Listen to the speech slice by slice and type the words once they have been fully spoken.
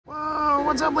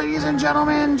What's up, ladies and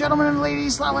gentlemen? Gentlemen and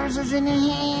ladies, Slowers is in the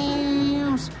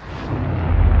house.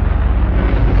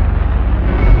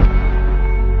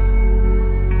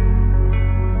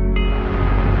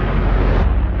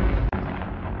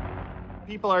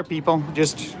 People are people.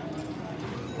 Just,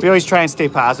 we always try and stay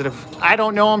positive. I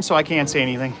don't know them, so I can't say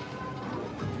anything.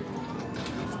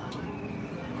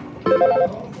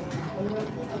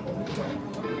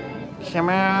 Come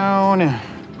on.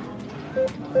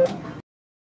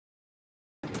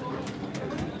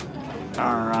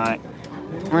 All right.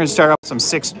 We're gonna start off with some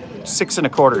six and a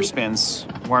quarter spins.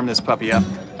 Warm this puppy up.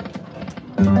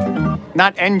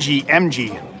 Not NG,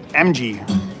 MG. MG.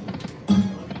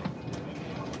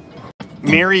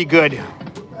 Mary Good.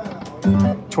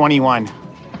 21.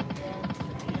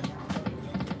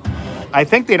 I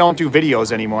think they don't do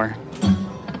videos anymore.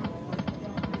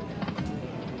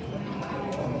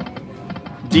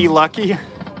 D Lucky.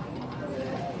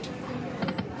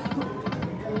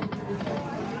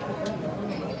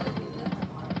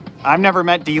 I've never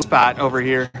met D Spot over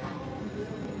here.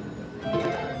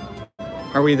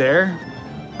 Are we there?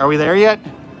 Are we there yet?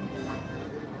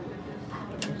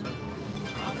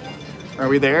 Are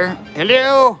we there?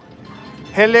 Hello?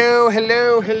 Hello,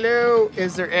 hello, hello.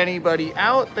 Is there anybody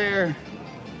out there?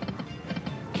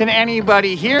 Can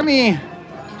anybody hear me?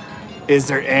 Is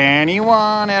there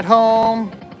anyone at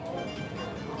home?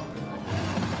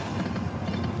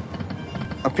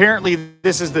 Apparently,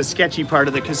 this is the sketchy part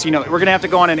of the casino. We're gonna have to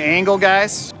go on an angle,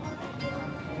 guys.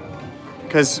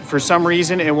 Because for some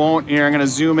reason, it won't. Here, I'm gonna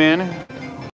zoom in.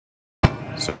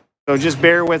 So just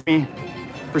bear with me.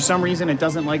 For some reason, it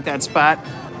doesn't like that spot.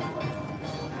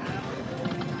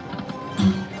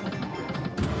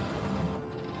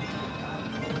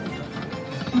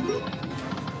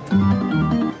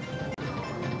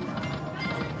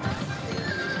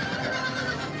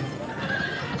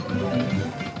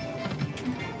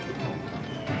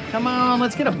 Come on,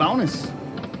 let's get a bonus.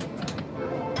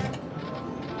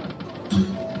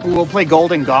 Ooh, we'll play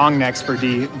Golden Gong next for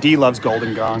D. D loves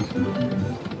Golden Gong.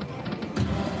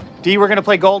 D, we're gonna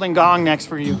play Golden Gong next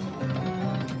for you.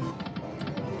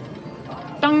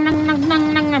 Dong, dong, dong,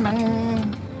 dong, dong, dong, dong.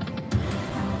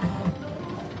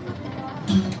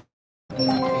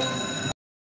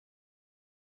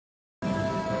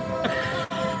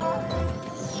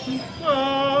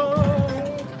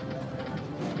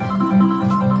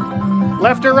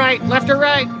 Left or right? Left or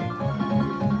right?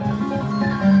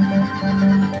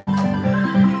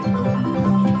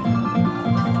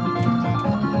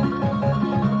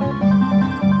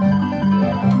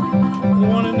 The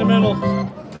one in the middle.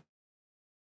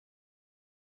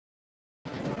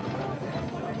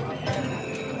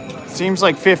 Seems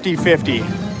like 50-50.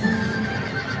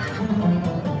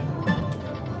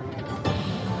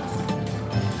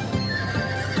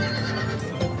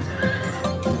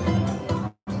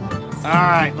 All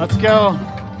right, let's go.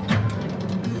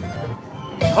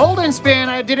 Hold and spin.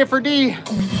 I did it for D.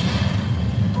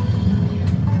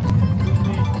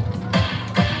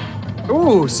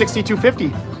 Ooh,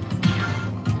 62.50.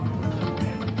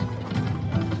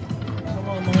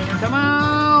 Come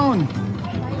on.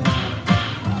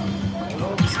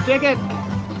 Stick it.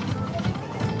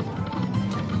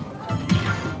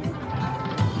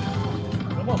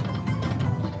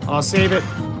 I'll save it.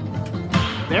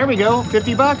 There we go,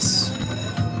 50 bucks.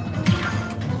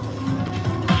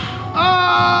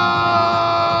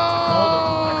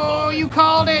 Oh, you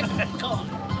called it.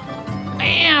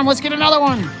 Damn, let's get another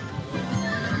one.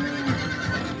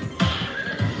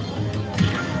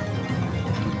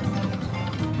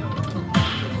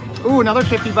 Ooh, another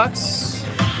 50 bucks.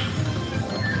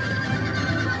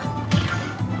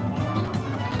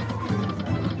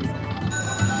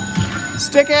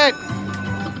 Stick it.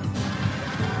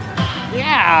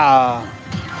 Yeah.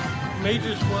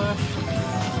 Major splash.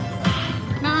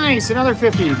 Nice, another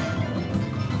 50.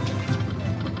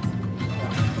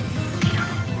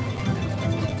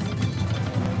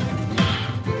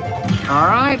 All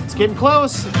right, it's getting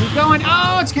close. Keep going.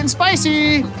 Oh, it's getting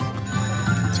spicy.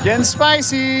 It's getting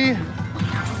spicy. I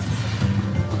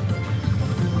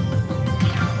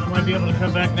might be able to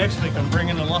come back next week. I'm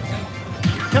bringing the luck.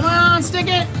 Come on, stick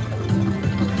it.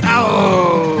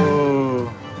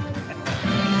 Oh.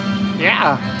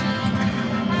 Yeah.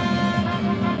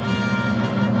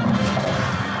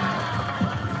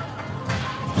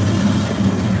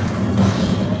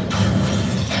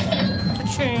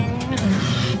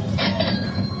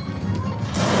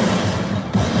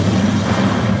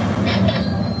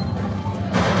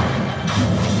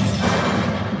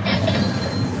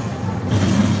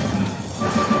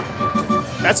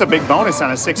 That's a big bonus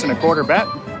on a 6 1/4 bet.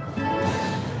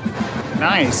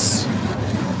 Nice.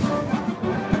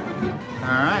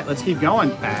 let's keep going.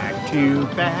 Back to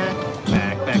back,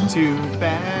 back, back to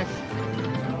back.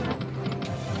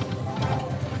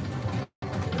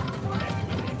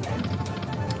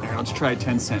 All right, let's try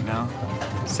 10 cent now.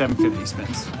 750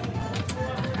 spins.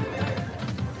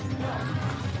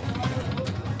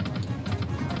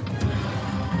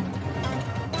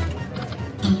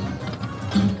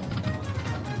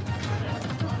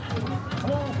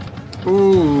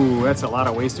 Ooh, that's a lot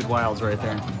of wasted wilds right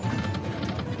there.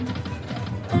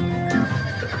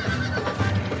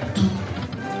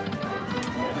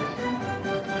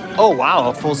 Oh wow,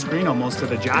 a full screen almost of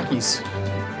the jockeys.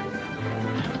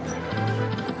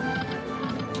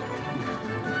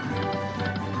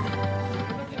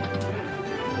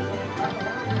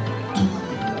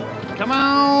 Come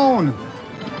on!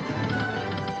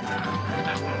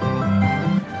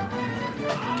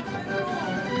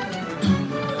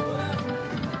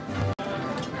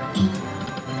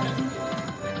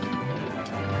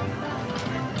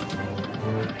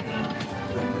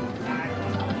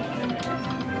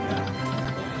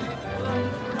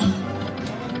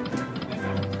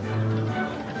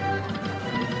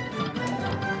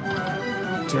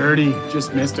 Dirty,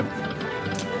 just missed him.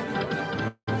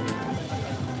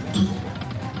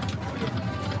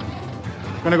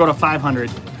 Gonna go to 500.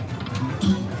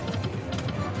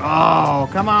 Oh,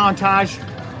 come on, Taj.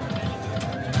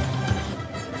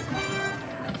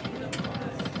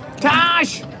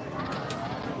 Taj!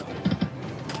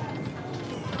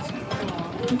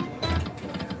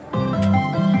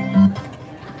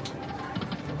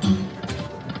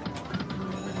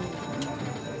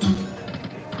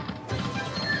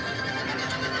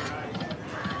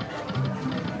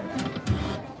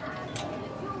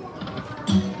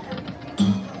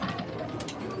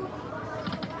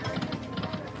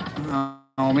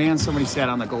 Oh man, somebody sat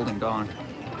on the Golden Dawn.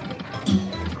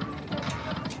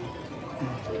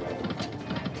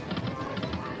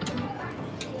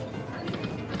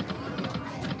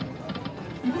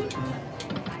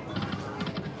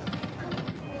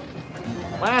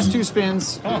 Last two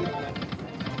spins.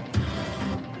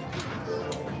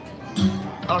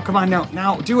 Oh, come on now.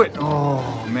 Now, do it.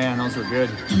 Oh man, those were good.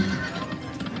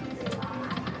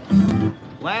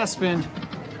 Last spin.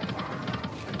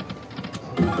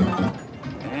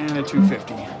 And a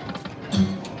 250.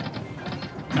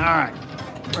 All right,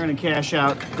 we're gonna cash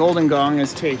out. Golden Gong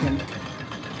is taken.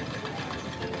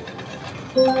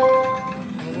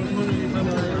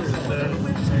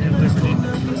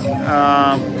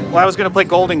 Well, I was gonna play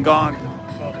Golden Gong.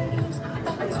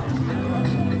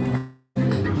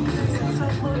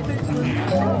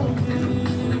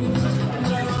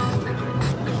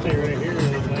 Stay right here.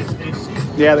 Nice AC.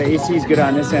 Yeah, the AC is good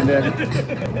on this end of it.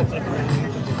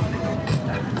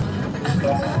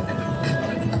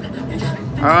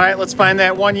 All right, let's find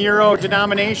that €1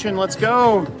 denomination. Let's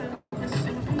go.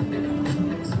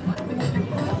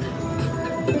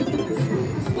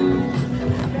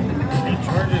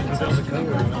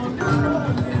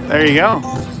 There you go.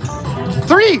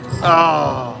 3.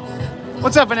 Oh.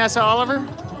 What's up, Vanessa Oliver?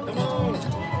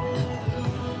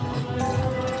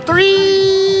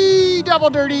 3.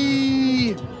 Double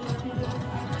dirty.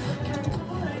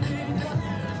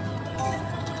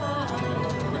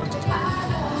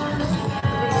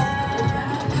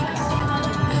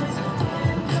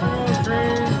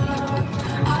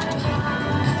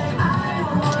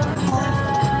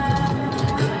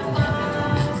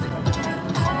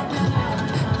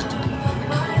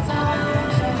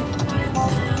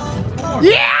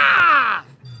 Yeah!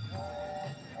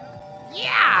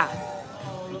 Yeah!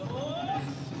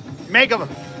 Mega.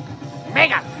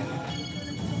 Mega.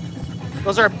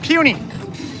 Those are puny. All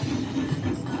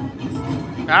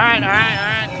right, all right, all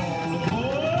right.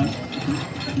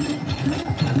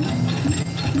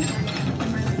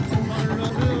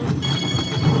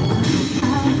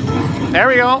 There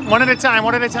we go. One at a time,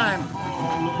 one at a time.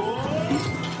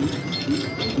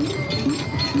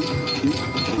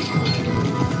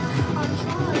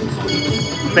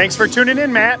 Thanks for tuning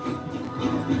in, Matt.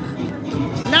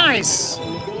 Nice.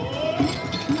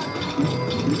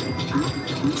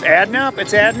 It's adding up.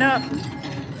 It's adding up.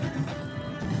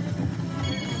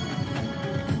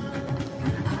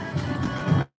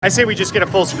 I say we just get a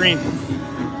full screen.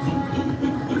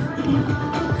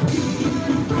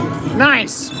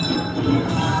 Nice.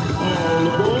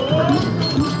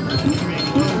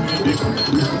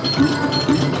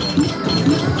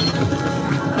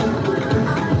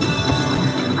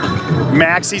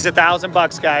 Maxie's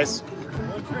 $1,000, guys.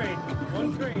 One trade.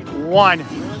 One trade. One.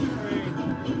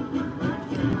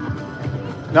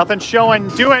 Nothing showing.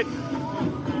 Do it.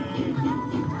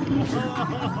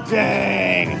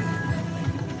 Dang.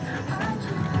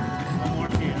 One more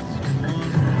chance.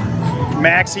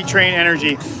 Maxi train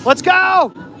energy. Let's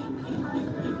go!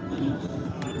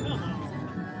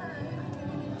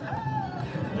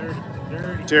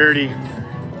 Dirty.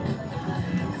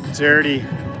 Dirty.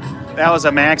 That was a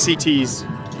maxi tease.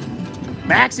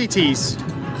 Maxi tease.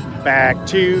 Back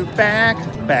to back.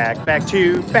 Back, back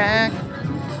to back.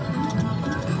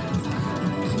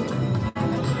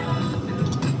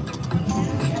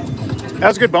 That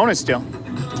was a good bonus still.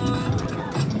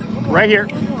 Right here.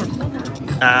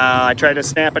 I tried to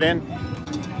snap it in.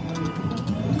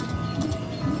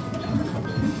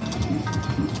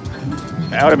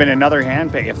 That would have been another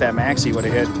hand pay if that maxi would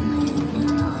have hit.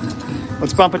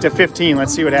 Let's bump it to 15.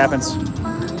 Let's see what happens.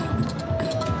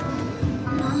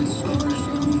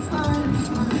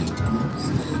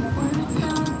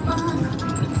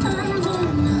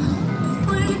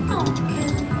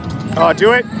 Oh,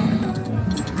 do it.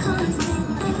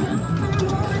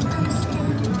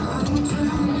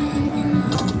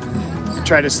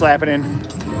 Try to slap it in.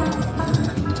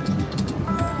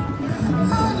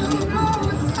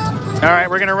 All right,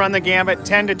 we're gonna run the gambit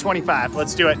 10 to 25.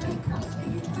 Let's do it.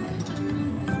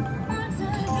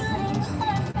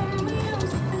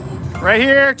 Right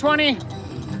here, 20.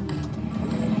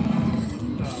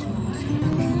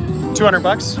 200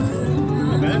 bucks.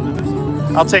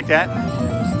 I'll take that.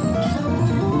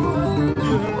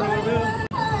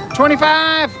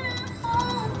 25.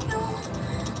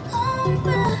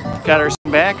 Got her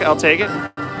back. I'll take it.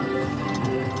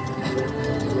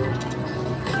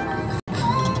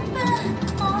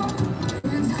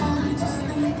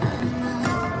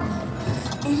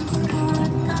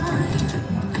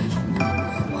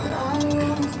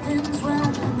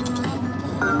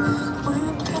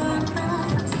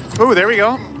 Ooh, there we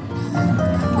go.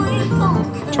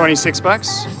 26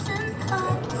 bucks.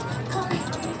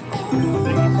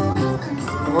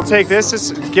 We'll take this.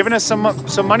 It's giving us some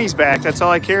monies back. That's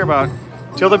all I care about.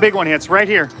 Till the big one hits right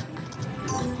here.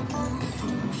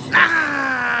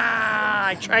 Ah!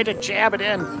 I tried to jab it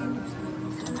in.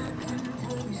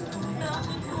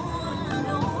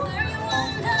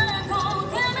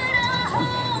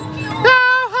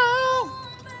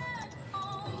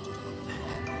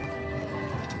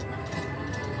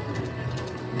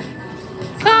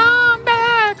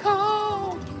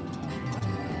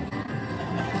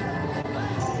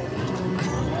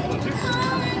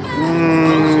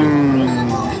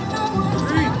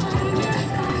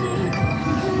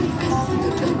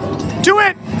 Do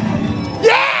it!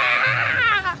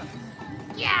 Yeah!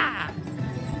 Yeah!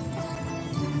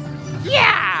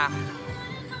 Yeah!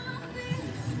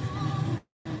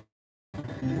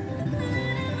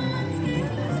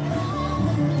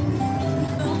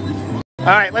 All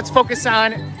right, let's focus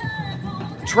on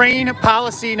train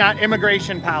policy, not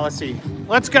immigration policy.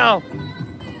 Let's go.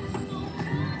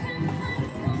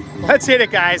 Let's hit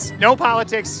it, guys. No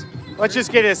politics. Let's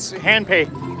just get his hand pay.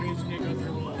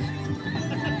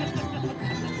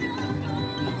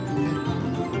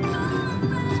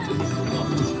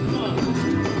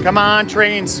 Come on,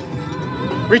 trains.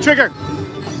 Retrigger.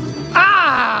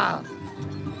 Ah!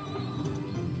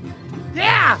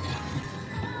 Yeah!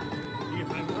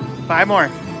 5 more.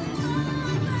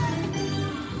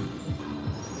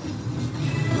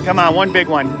 Come on, one big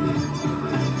one.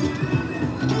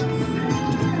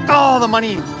 Oh, the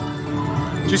money.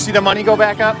 Did you see the money go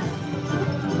back up?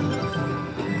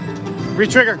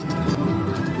 Retrigger.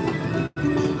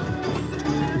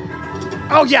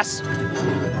 Oh, yes.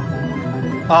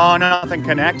 Oh, nothing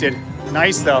connected.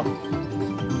 Nice, though.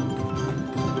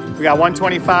 We got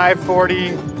 125,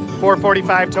 40,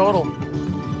 445 total.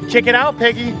 Kick it out,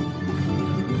 Piggy.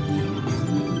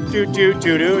 Do, do,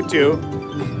 do, do, do.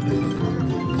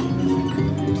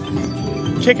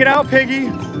 Kick it out, Piggy.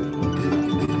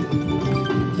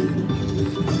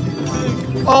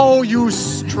 Oh, you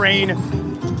train.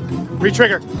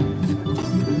 Retrigger.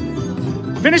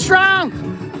 Finish strong.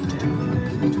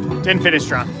 Didn't finish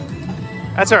strong.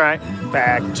 That's all right.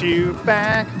 Back to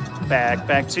back. Back,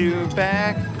 back to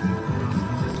back.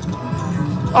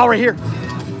 Oh, right here.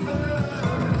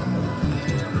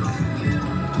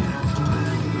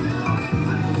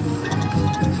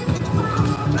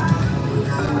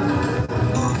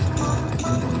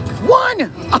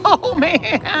 One! Oh,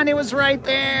 man, it was right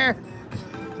there.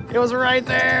 It was right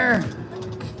there.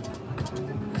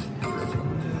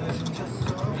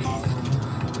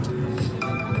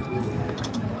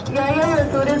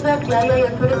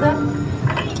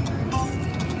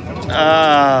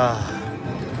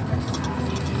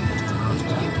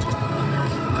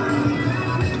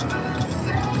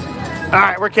 All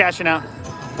right, we're cashing out.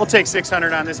 We'll take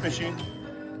 600 on this machine.